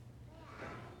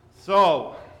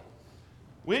So,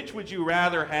 which would you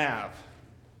rather have?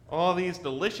 All these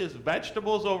delicious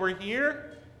vegetables over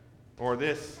here, or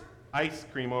this ice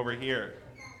cream over here?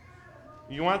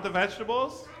 You want the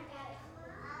vegetables?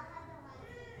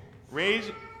 Raise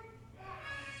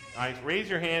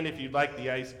your hand if you'd like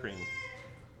the ice cream.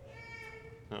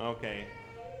 Okay.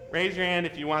 Raise your hand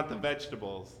if you want the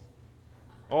vegetables.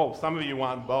 Oh, some of you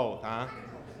want both, huh?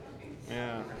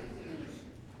 Yeah.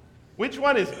 Which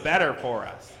one is better for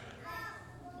us?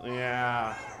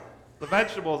 Yeah. The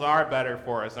vegetables are better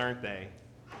for us, aren't they?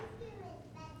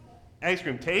 Ice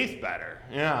cream tastes better,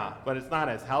 yeah, but it's not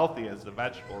as healthy as the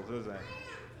vegetables, is it?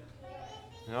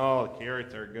 Oh, the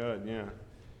carrots are good, yeah.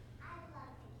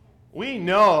 We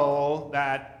know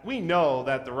that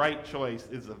the right choice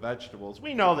is the vegetables.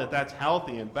 We know that that's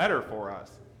healthy and better for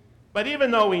us. But even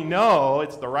though we know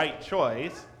it's the right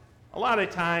choice, a lot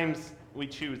of times we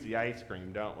choose the ice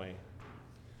cream, don't we?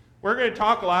 We're going to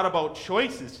talk a lot about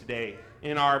choices today.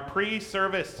 In our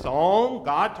pre-service psalm,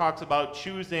 God talks about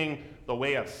choosing the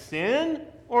way of sin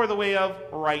or the way of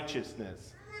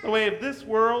righteousness, the way of this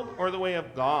world or the way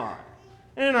of God.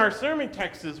 And in our sermon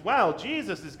text as well,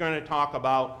 Jesus is going to talk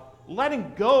about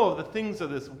letting go of the things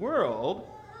of this world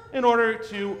in order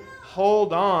to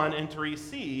hold on and to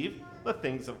receive the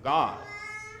things of God.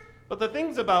 But the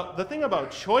thing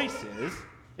about choices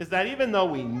is that even though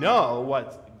we know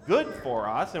what's good for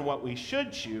us and what we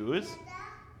should choose,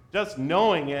 just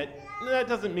knowing it, that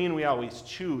doesn't mean we always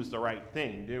choose the right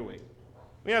thing, do we?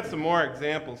 We have some more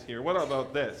examples here. What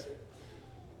about this?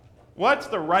 What's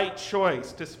the right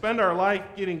choice? To spend our life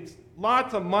getting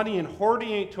lots of money and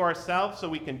hoarding it to ourselves so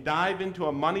we can dive into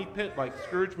a money pit like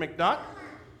Scrooge McDuck?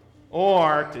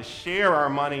 Or to share our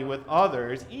money with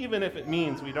others, even if it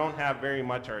means we don't have very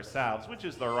much ourselves? Which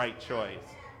is the right choice?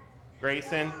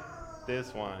 Grayson?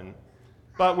 This one.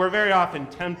 But we're very often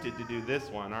tempted to do this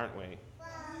one, aren't we?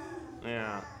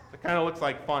 Yeah. It kind of looks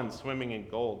like fun swimming in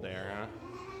gold there, huh?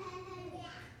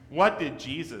 What did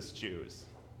Jesus choose?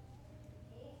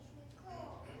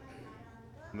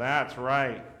 That's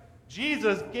right.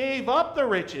 Jesus gave up the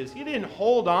riches. He didn't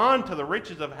hold on to the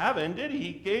riches of heaven, did he?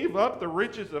 He gave up the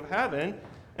riches of heaven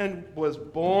and was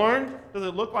born. Does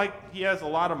it look like he has a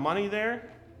lot of money there?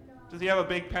 Does he have a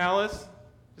big palace?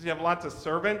 Does he have lots of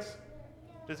servants?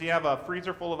 Does he have a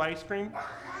freezer full of ice cream?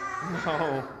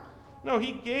 No. No,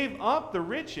 he gave up the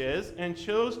riches and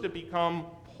chose to become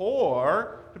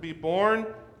poor, to be born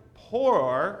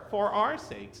poor for our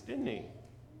sakes, didn't he?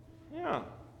 Yeah.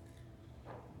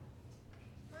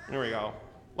 Here we go.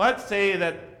 Let's say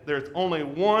that there's only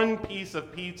one piece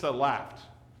of pizza left.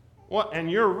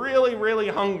 And you're really, really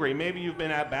hungry. Maybe you've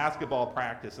been at basketball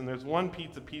practice and there's one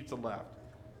piece of pizza left.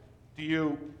 Do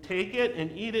you take it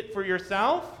and eat it for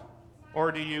yourself? Or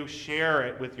do you share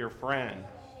it with your friend?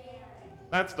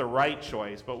 That's the right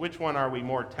choice, but which one are we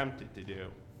more tempted to do?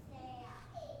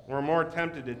 We're more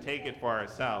tempted to take it for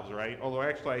ourselves, right? Although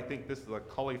actually I think this is a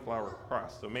cauliflower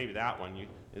crust, so maybe that one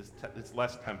is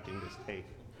less tempting to take.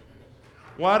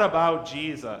 What about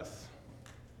Jesus?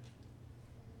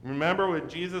 Remember when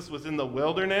Jesus was in the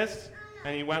wilderness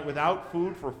and he went without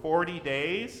food for 40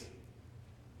 days?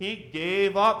 He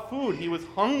gave up food. He was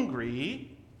hungry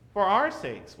for our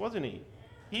sakes, wasn't he?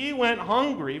 He went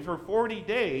hungry for 40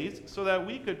 days so that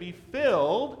we could be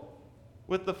filled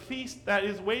with the feast that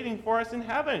is waiting for us in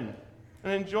heaven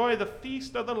and enjoy the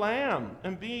feast of the Lamb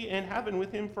and be in heaven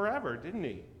with him forever, didn't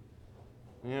he?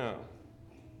 Yeah.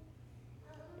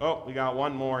 Oh, we got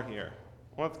one more here.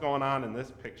 What's going on in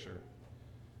this picture?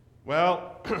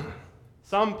 Well,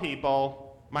 some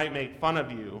people might make fun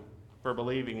of you for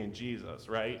believing in Jesus,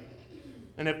 right?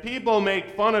 And if people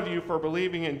make fun of you for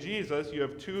believing in Jesus, you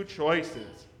have two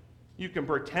choices. You can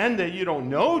pretend that you don't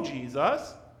know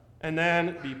Jesus and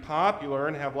then be popular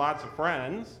and have lots of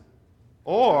friends,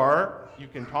 or you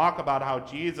can talk about how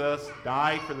Jesus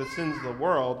died for the sins of the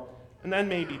world, and then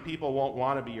maybe people won't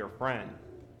want to be your friend.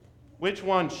 Which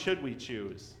one should we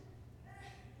choose?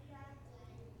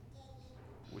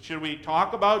 Should we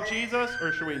talk about Jesus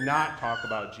or should we not talk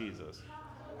about Jesus?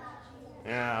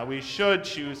 Yeah, we should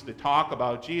choose to talk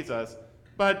about Jesus,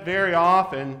 but very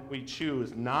often we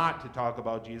choose not to talk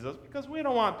about Jesus because we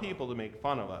don't want people to make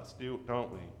fun of us,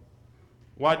 don't we?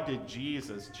 What did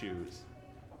Jesus choose?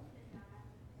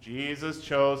 Jesus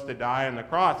chose to die on the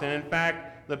cross, and in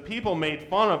fact, the people made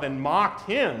fun of and mocked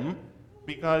him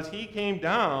because he came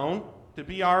down to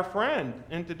be our friend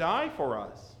and to die for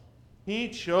us. He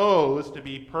chose to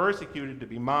be persecuted, to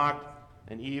be mocked,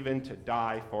 and even to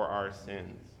die for our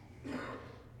sins.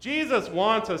 Jesus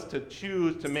wants us to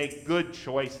choose to make good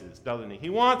choices, doesn't he? He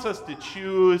wants us to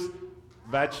choose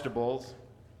vegetables.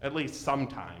 at least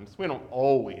sometimes. We don't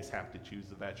always have to choose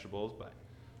the vegetables, but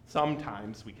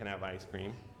sometimes we can have ice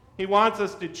cream. He wants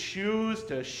us to choose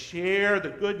to share the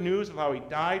good news of how he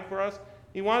died for us.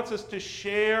 He wants us to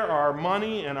share our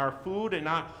money and our food and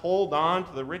not hold on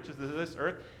to the riches of this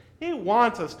earth. He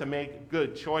wants us to make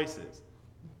good choices.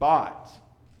 But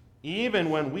even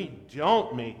when we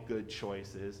don't make good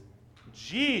choices,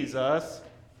 Jesus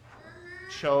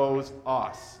chose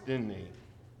us, didn't he?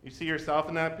 You see yourself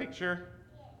in that picture?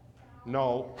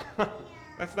 No.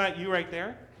 That's not you right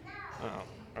there?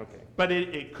 Oh, okay. But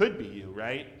it could be you,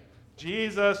 right?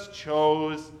 Jesus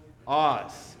chose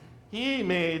us. He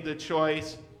made the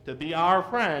choice to be our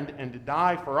friend and to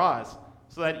die for us,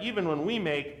 so that even when we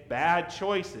make bad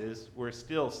choices, we're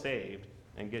still saved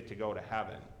and get to go to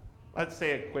heaven. Let's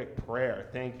say a quick prayer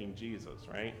thanking Jesus,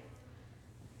 right?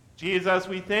 Jesus,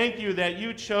 we thank you that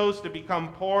you chose to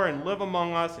become poor and live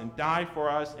among us and die for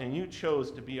us, and you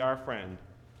chose to be our friend.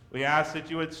 We ask that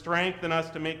you would strengthen us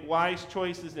to make wise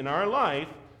choices in our life,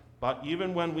 but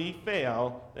even when we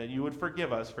fail, that you would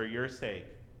forgive us for your sake.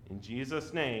 In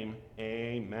Jesus' name,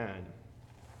 amen.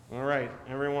 All right,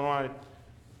 everyone want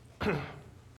to...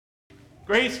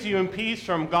 Grace to you and peace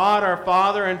from God our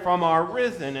Father and from our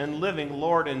risen and living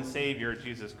Lord and Savior,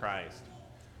 Jesus Christ.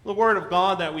 The word of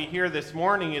God that we hear this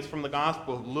morning is from the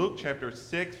Gospel of Luke, chapter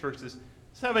 6, verses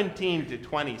 17 to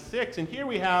 26. And here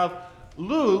we have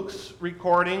Luke's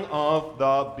recording of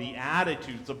the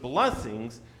beatitudes, the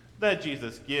blessings that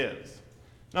Jesus gives.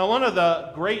 Now, one of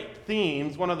the great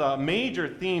themes, one of the major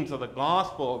themes of the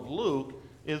Gospel of Luke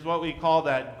is what we call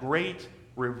that great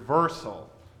reversal.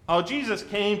 How Jesus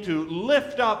came to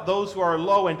lift up those who are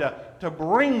low and to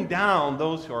bring down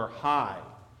those who are high.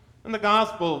 In the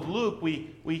Gospel of Luke,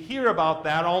 we hear about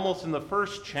that almost in the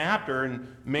first chapter in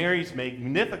Mary's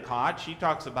Magnificat. She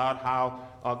talks about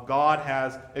how God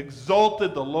has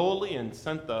exalted the lowly and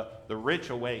sent the rich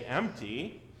away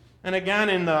empty. And again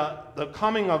in the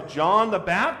coming of John the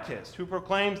Baptist, who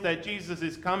proclaims that Jesus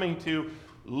is coming to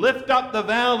lift up the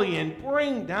valley and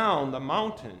bring down the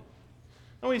mountain.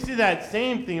 And we see that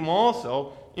same theme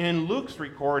also in Luke's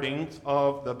recordings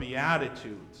of the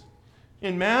Beatitudes.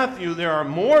 In Matthew, there are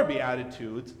more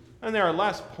Beatitudes, and they are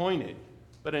less pointed.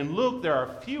 But in Luke, there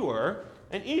are fewer,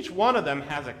 and each one of them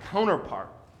has a counterpart.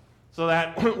 So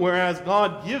that whereas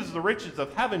God gives the riches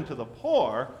of heaven to the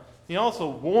poor, he also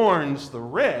warns the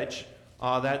rich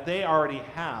that they already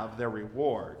have their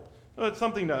reward. So it's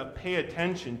something to pay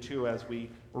attention to as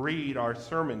we read our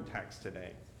sermon text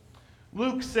today.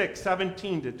 Luke 6,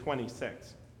 17 to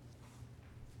 26.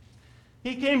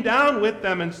 He came down with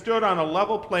them and stood on a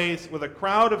level place with a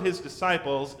crowd of his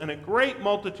disciples and a great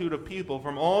multitude of people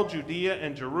from all Judea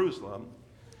and Jerusalem,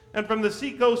 and from the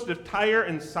seacoast of Tyre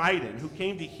and Sidon, who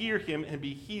came to hear him and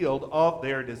be healed of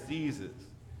their diseases,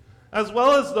 as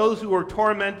well as those who were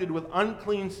tormented with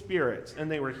unclean spirits, and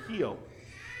they were healed.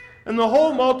 And the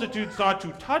whole multitude sought to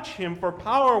touch him, for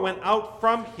power went out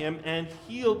from him and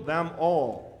healed them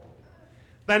all.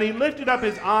 Then he lifted up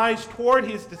his eyes toward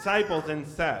his disciples and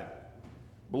said,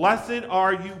 Blessed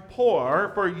are you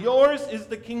poor, for yours is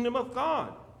the kingdom of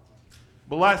God.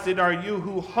 Blessed are you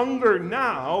who hunger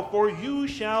now, for you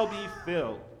shall be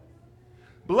filled.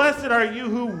 Blessed are you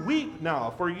who weep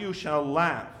now, for you shall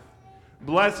laugh.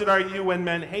 Blessed are you when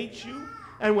men hate you,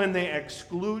 and when they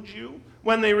exclude you,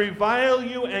 when they revile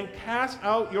you and cast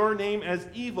out your name as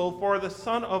evil for the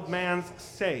Son of Man's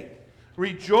sake.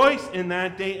 Rejoice in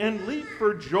that day and leap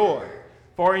for joy,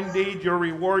 for indeed your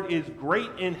reward is great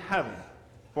in heaven.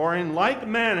 For in like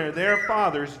manner their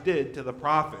fathers did to the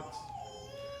prophets.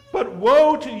 But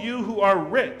woe to you who are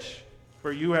rich,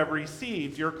 for you have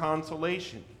received your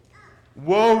consolation.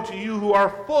 Woe to you who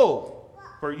are full,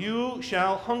 for you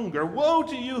shall hunger. Woe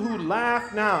to you who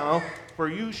laugh now, for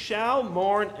you shall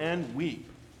mourn and weep.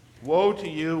 Woe to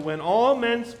you when all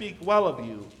men speak well of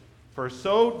you, for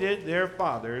so did their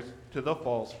fathers to the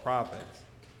false prophets.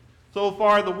 So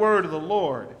far the word of the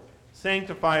Lord.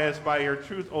 Sanctify us by your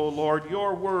truth, O Lord.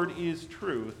 Your word is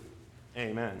truth.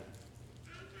 Amen.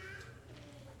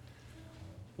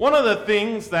 One of the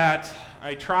things that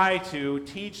I try to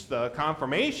teach the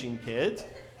confirmation kids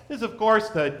is, of course,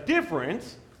 the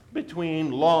difference between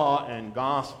law and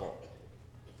gospel.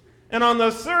 And on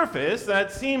the surface,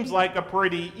 that seems like a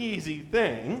pretty easy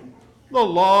thing. The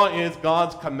law is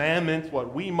God's commandments,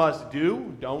 what we must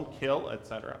do, don't kill,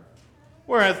 etc.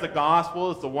 Whereas the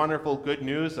gospel is the wonderful good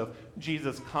news of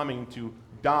Jesus coming to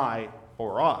die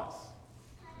for us.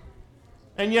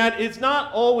 And yet, it's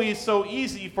not always so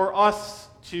easy for us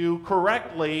to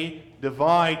correctly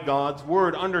divide God's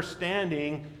word,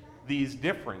 understanding these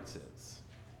differences.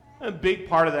 A big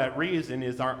part of that reason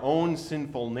is our own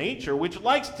sinful nature, which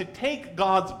likes to take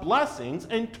God's blessings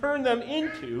and turn them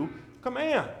into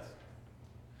commands.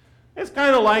 It's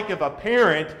kind of like if a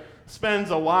parent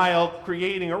spends a while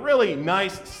creating a really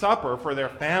nice supper for their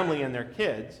family and their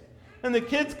kids, and the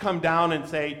kids come down and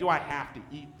say, "Do I have to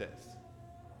eat this?"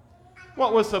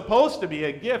 What was supposed to be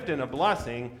a gift and a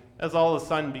blessing has all of a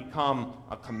sudden become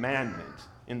a commandment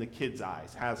in the kids'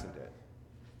 eyes, hasn't it?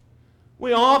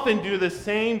 We often do the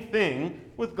same thing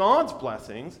with God's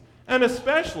blessings, and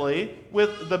especially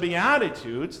with the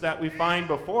beatitudes that we find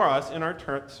before us in our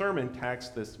sermon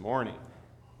text this morning.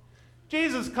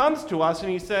 Jesus comes to us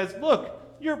and he says, "Look,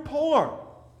 you're poor.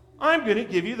 I'm going to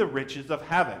give you the riches of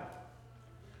heaven."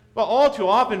 But all too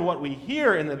often what we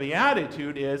hear in the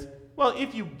beatitude is, well,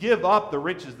 if you give up the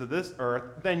riches of this earth,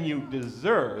 then you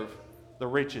deserve the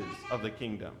riches of the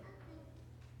kingdom.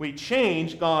 We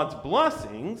change God's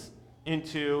blessings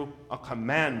into a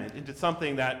commandment, into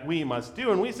something that we must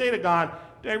do. And we say to God,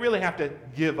 do I really have to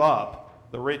give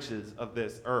up the riches of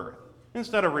this earth?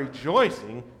 Instead of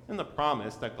rejoicing in the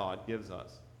promise that God gives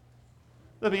us.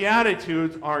 The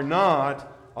Beatitudes are not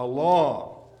a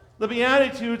law. The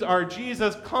Beatitudes are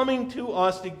Jesus coming to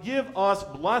us to give us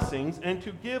blessings and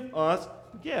to give us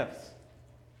gifts.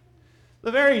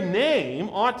 The very name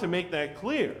ought to make that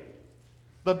clear.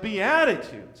 The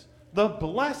Beatitudes, the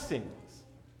blessings.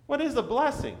 What is a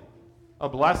blessing? A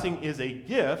blessing is a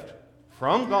gift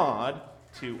from God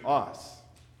to us.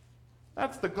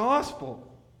 That's the gospel.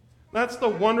 That's the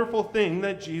wonderful thing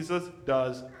that Jesus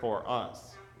does for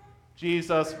us.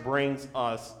 Jesus brings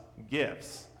us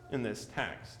gifts in this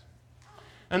text.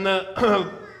 And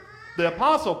the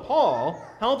Apostle Paul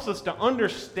helps us to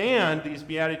understand these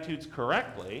Beatitudes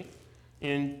correctly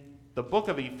in the book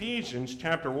of Ephesians,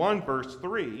 chapter 1, verse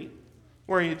 3,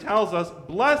 where he tells us,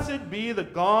 "Blessed be the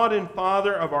God and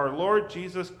Father of our Lord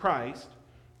Jesus Christ,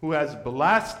 who has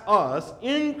blessed us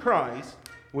in Christ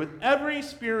with every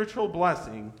spiritual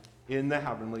blessing in the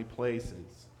heavenly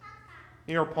places."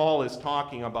 Here Paul is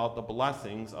talking about the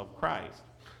blessings of Christ.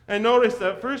 And notice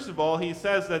that, first of all, he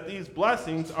says that these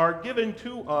blessings are given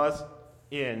to us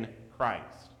in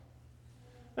Christ.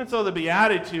 And so the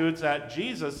Beatitudes that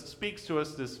Jesus speaks to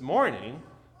us this morning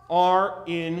are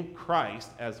in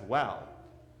Christ as well.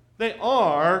 They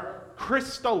are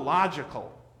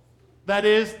Christological. That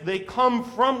is, they come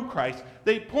from Christ.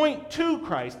 They point to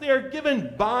Christ. They are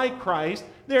given by Christ.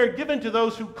 They are given to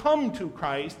those who come to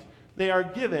Christ. They are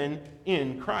given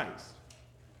in Christ.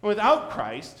 Without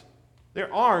Christ,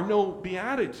 there are no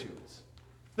Beatitudes.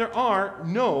 There are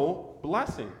no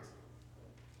blessings.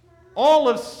 All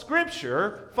of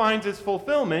Scripture finds its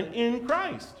fulfillment in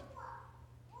Christ.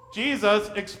 Jesus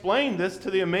explained this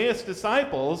to the Emmaus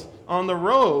disciples on the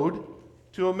road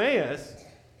to Emmaus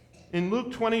in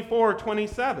Luke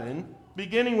 24:27,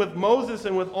 beginning with Moses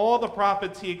and with all the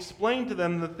prophets. He explained to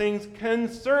them the things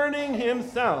concerning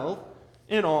himself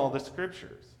in all the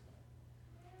Scriptures.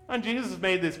 And Jesus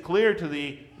made this clear to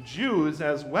the Jews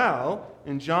as well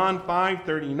in John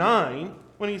 5:39,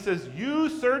 when he says, "You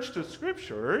search the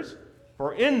Scriptures,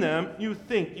 for in them you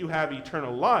think you have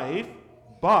eternal life,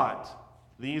 but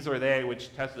these are they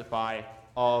which testify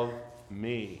of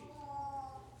me."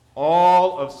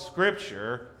 All of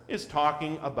Scripture is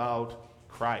talking about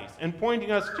Christ and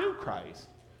pointing us to Christ.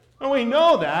 And we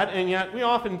know that, and yet we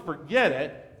often forget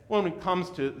it when it comes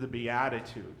to the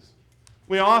Beatitudes.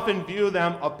 We often view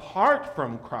them apart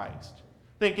from Christ,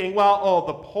 thinking, well,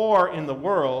 the poor in the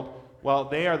world, well,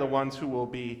 they are the ones who will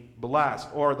be blessed,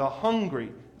 or the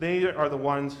hungry, they are the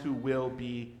ones who will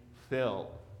be filled.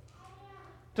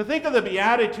 To think of the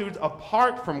Beatitudes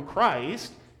apart from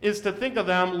Christ is to think of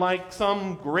them like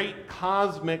some great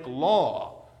cosmic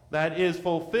law that is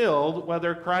fulfilled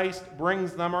whether Christ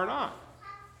brings them or not.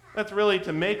 That's really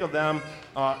to make them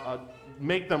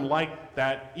like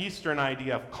that Eastern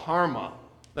idea of karma,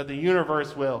 that the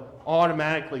universe will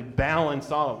automatically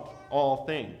balance out all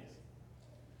things.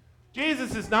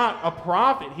 Jesus is not a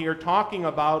prophet here talking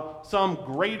about some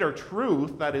greater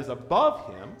truth that is above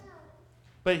him,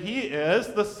 but he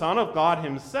is the Son of God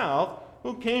himself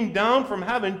who came down from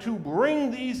heaven to bring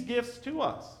these gifts to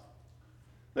us.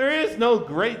 There is no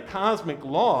great cosmic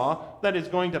law that is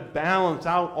going to balance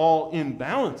out all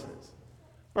imbalances,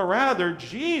 but rather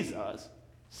Jesus,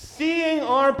 seeing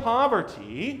our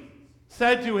poverty,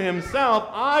 said to himself,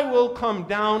 "I will come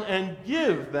down and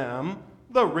give them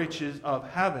the riches of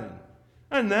heaven."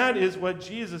 And that is what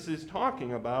Jesus is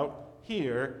talking about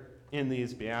here in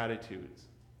these Beatitudes.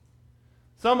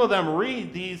 Some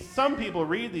people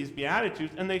read these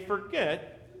Beatitudes and they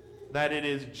forget that it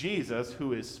is Jesus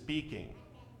who is speaking.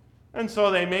 And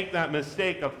so they make that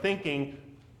mistake of thinking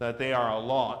that they are a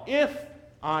law. If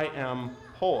I am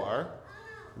poor,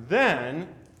 then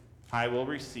I will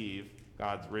receive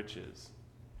God's riches.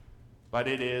 But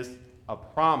it is a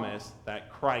promise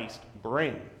that Christ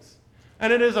brings.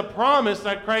 And it is a promise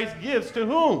that Christ gives to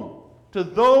whom? To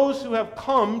those who have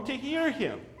come to hear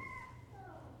him.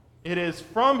 It is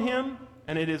from him,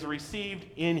 and it is received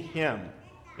in him.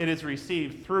 It is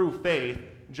received through faith,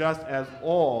 just as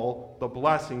all the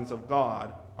blessings of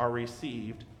God are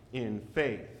received in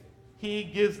faith. He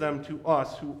gives them to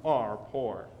us who are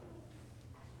poor.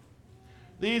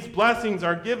 These blessings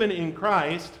are given in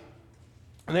Christ,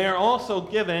 and they are also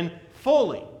given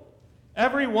fully,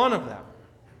 every one of them.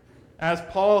 As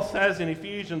Paul says in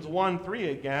Ephesians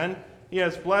 1:3 again, he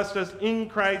has blessed us in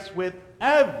Christ with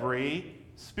every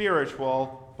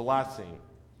spiritual blessing.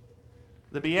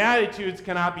 The Beatitudes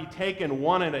cannot be taken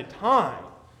one at a time,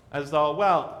 as though,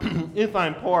 well, if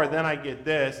I'm poor, then I get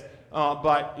this,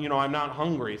 but, I'm not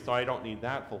hungry, so I don't need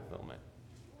that fulfillment.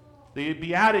 The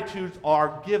Beatitudes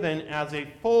are given as a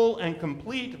full and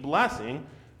complete blessing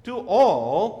to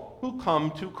all who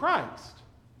come to Christ.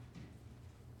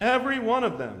 Every one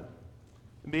of them.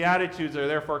 The Beatitudes are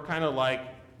therefore kind of like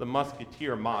the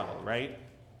musketeer model, right?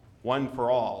 One for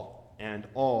all and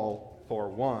all for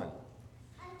one.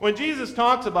 When Jesus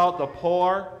talks about the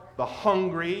poor, the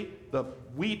hungry, the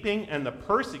weeping, and the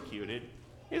persecuted,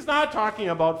 he's not talking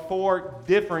about 4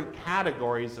 different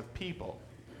categories of people,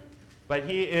 but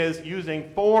he is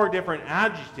using 4 different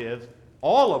adjectives,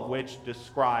 all of which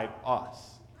describe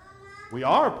us. We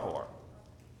are poor.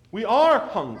 We are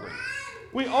hungry.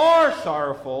 We are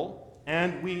sorrowful,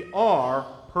 and we are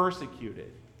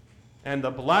persecuted. And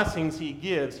the blessings he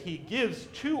gives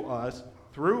to us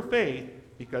through faith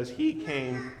because he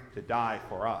came to die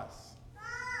for us.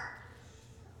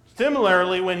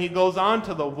 Similarly, when he goes on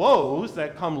to the woes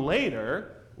that come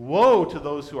later, woe to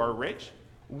those who are rich,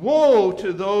 woe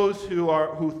to those who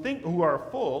are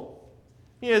full,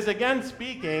 he is again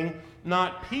speaking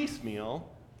not piecemeal,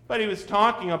 but he was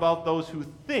talking about those who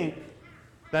think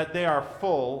that they are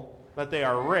full, that they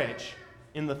are rich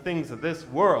in the things of this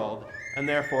world, and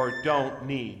therefore don't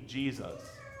need Jesus.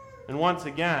 And once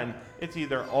again, it's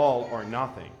either all or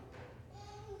nothing.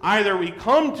 Either we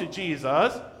come to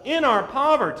Jesus in our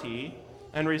poverty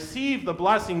and receive the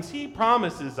blessings he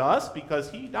promises us because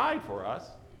he died for us,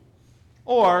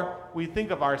 or we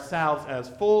think of ourselves as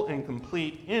full and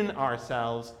complete in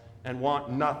ourselves and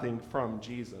want nothing from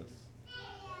Jesus.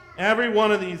 Every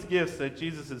one of these gifts that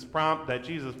Jesus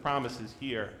promises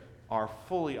here are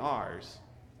fully ours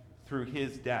through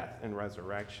his death and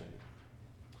resurrection.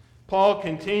 Paul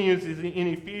continues in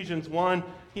Ephesians 1,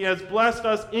 he has blessed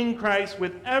us in Christ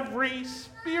with every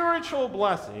spiritual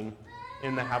blessing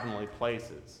in the heavenly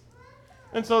places.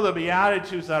 And so the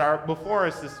Beatitudes that are before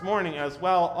us this morning as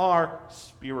well are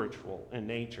spiritual in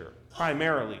nature,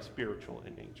 primarily spiritual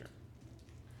in nature.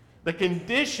 The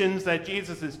conditions that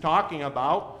Jesus is talking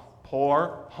about,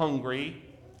 poor, hungry,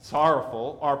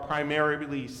 sorrowful, are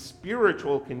primarily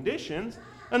spiritual conditions,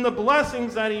 and the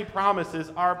blessings that he promises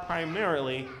are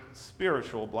primarily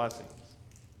spiritual blessings.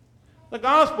 The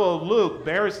Gospel of Luke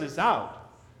bears this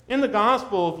out. In the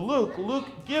Gospel of Luke, Luke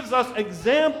gives us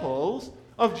examples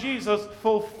of Jesus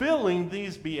fulfilling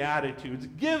these Beatitudes,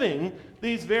 giving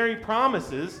these very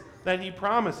promises that he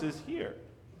promises here.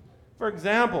 For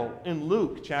example, in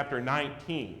Luke chapter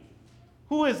 19,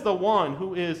 who is the one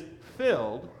who is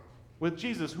filled with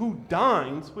Jesus, who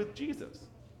dines with Jesus?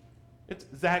 It's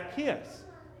Zacchaeus.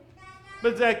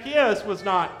 But Zacchaeus was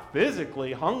not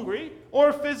physically hungry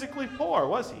or physically poor,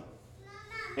 was he?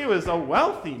 He was a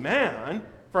wealthy man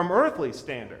from earthly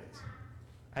standards.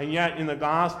 And yet in the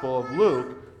Gospel of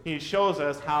Luke, he shows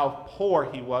us how poor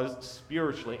he was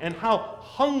spiritually and how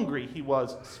hungry he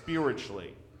was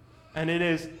spiritually. And it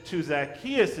is to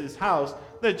Zacchaeus' house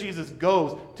that Jesus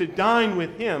goes to dine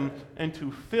with him and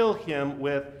to fill him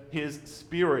with his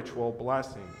spiritual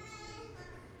blessings.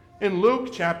 In Luke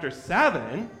chapter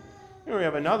 7, here we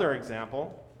have another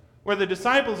example where the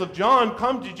disciples of John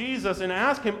come to Jesus and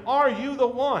ask him, "Are you the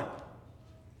one?"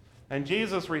 And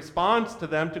Jesus responds to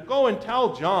them to go and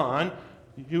tell John,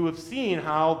 "You have seen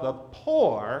how the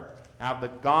poor have the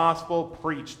gospel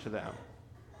preached to them."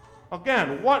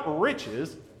 Again, what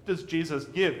riches does Jesus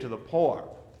give to the poor?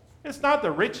 It's not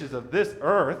the riches of this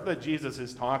earth that Jesus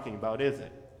is talking about, is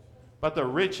it? But the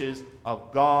riches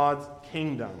of God's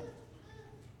kingdom.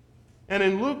 And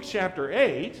in Luke chapter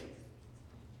 8,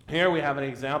 here we have an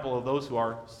example of those who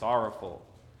are sorrowful.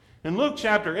 In Luke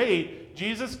chapter 8,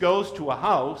 Jesus goes to a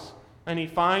house and he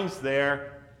finds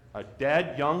there a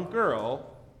dead young girl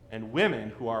and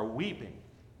women who are weeping.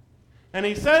 And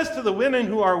he says to the women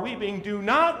who are weeping, "Do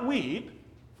not weep,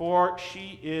 for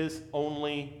she is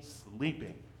only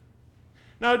sleeping.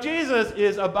 Now, Jesus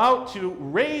is about to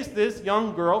raise this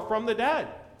young girl from the dead.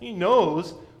 He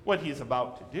knows what he's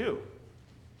about to do.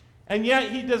 And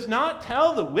yet he does not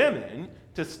tell the women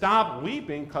to stop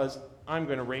weeping because I'm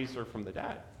going to raise her from the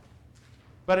dead.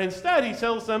 But instead he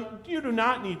tells them, you do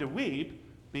not need to weep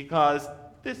because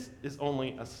this is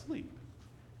only asleep.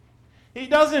 He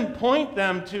doesn't point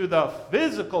them to the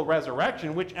physical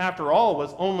resurrection, which after all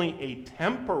was only a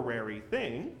temporary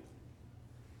thing,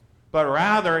 but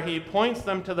rather he points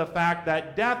them to the fact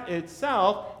that death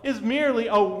itself is merely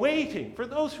a waiting. For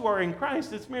those who are in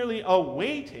Christ, it's merely a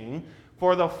waiting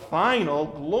for the final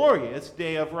glorious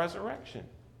day of resurrection.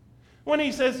 When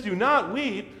he says, do not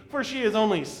weep, for she is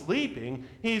only sleeping,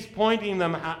 he's pointing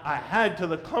them ahead to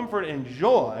the comfort and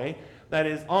joy that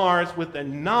is ours with the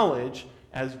knowledge,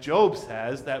 as Job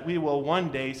says, that we will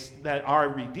one day, that our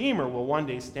Redeemer will one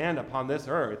day stand upon this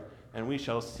earth, and we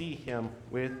shall see him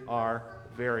with our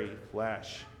very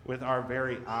flesh, with our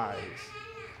very eyes.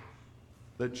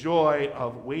 The joy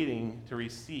of waiting to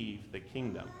receive the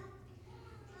kingdom.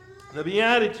 The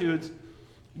Beatitudes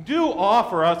do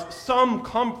offer us some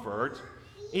comfort,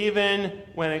 even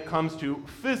when it comes to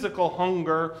physical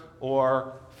hunger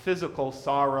or physical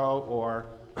sorrow or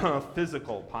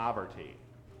physical poverty.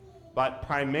 But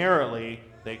primarily,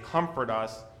 they comfort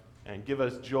us and give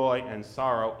us joy and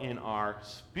sorrow in our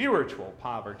spiritual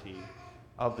poverty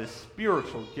of the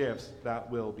spiritual gifts that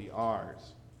will be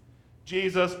ours.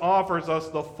 Jesus offers us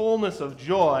the fullness of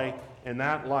joy in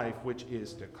that life which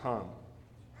is to come.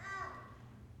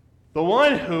 The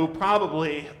one who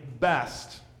probably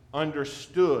best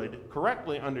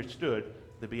correctly understood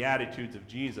the Beatitudes of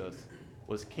Jesus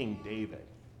was King David.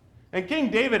 And King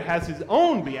David has his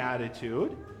own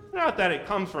beatitude, not that it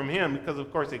comes from him, because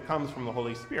of course it comes from the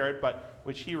Holy Spirit, but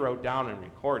which he wrote down and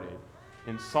recorded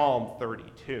in Psalm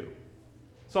 32.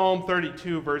 Psalm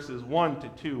 32, verses 1 to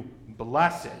 2,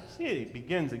 blessed. See, it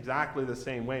begins exactly the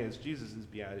same way as Jesus'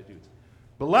 Beatitudes.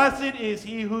 Blessed is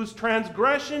he whose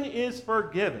transgression is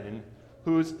forgiven,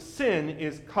 whose sin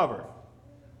is covered.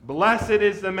 Blessed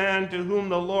is the man to whom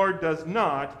the Lord does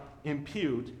not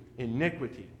impute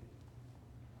iniquity.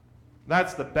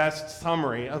 That's the best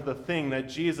summary of the thing that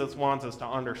Jesus wants us to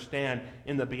understand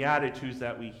in the Beatitudes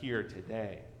that we hear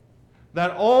today.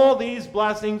 That all these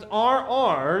blessings are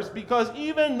ours because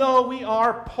even though we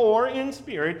are poor in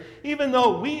spirit, even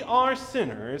though we are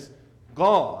sinners,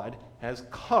 God has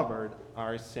covered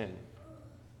our sin.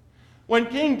 When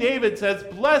King David says,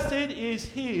 blessed is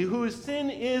he whose sin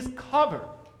is covered,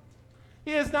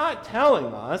 he is not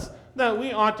telling us that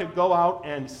we ought to go out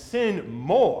and sin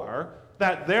more,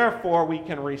 that therefore we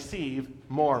can receive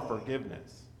more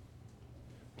forgiveness.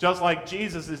 Just like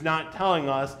Jesus is not telling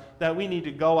us that we need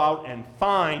to go out and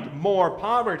find more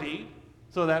poverty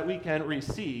so that we can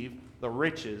receive the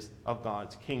riches of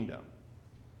God's kingdom.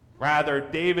 Rather,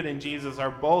 David and Jesus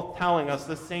are both telling us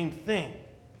the same thing,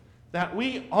 that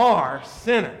we are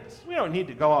sinners. We don't need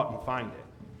to go out and find it.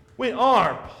 We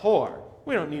are poor.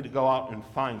 We don't need to go out and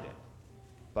find it.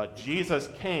 But Jesus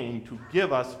came to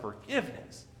give us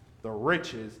forgiveness, the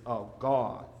riches of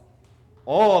God.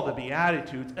 All the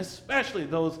Beatitudes, especially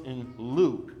those in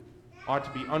Luke, ought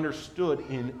to be understood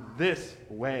in this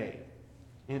way.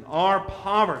 In our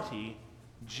poverty,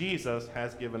 Jesus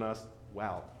has given us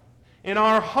wealth. In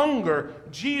our hunger,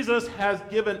 Jesus has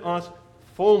given us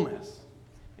fullness.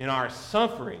 In our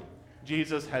suffering,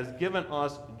 Jesus has given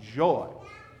us joy.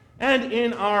 And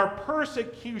in our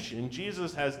persecution,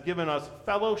 Jesus has given us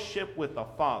fellowship with the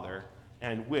Father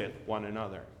and with one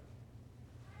another.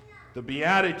 The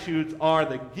Beatitudes are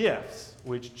the gifts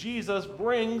which Jesus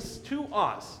brings to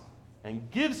us and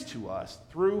gives to us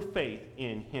through faith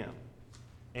in him.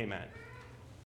 Amen.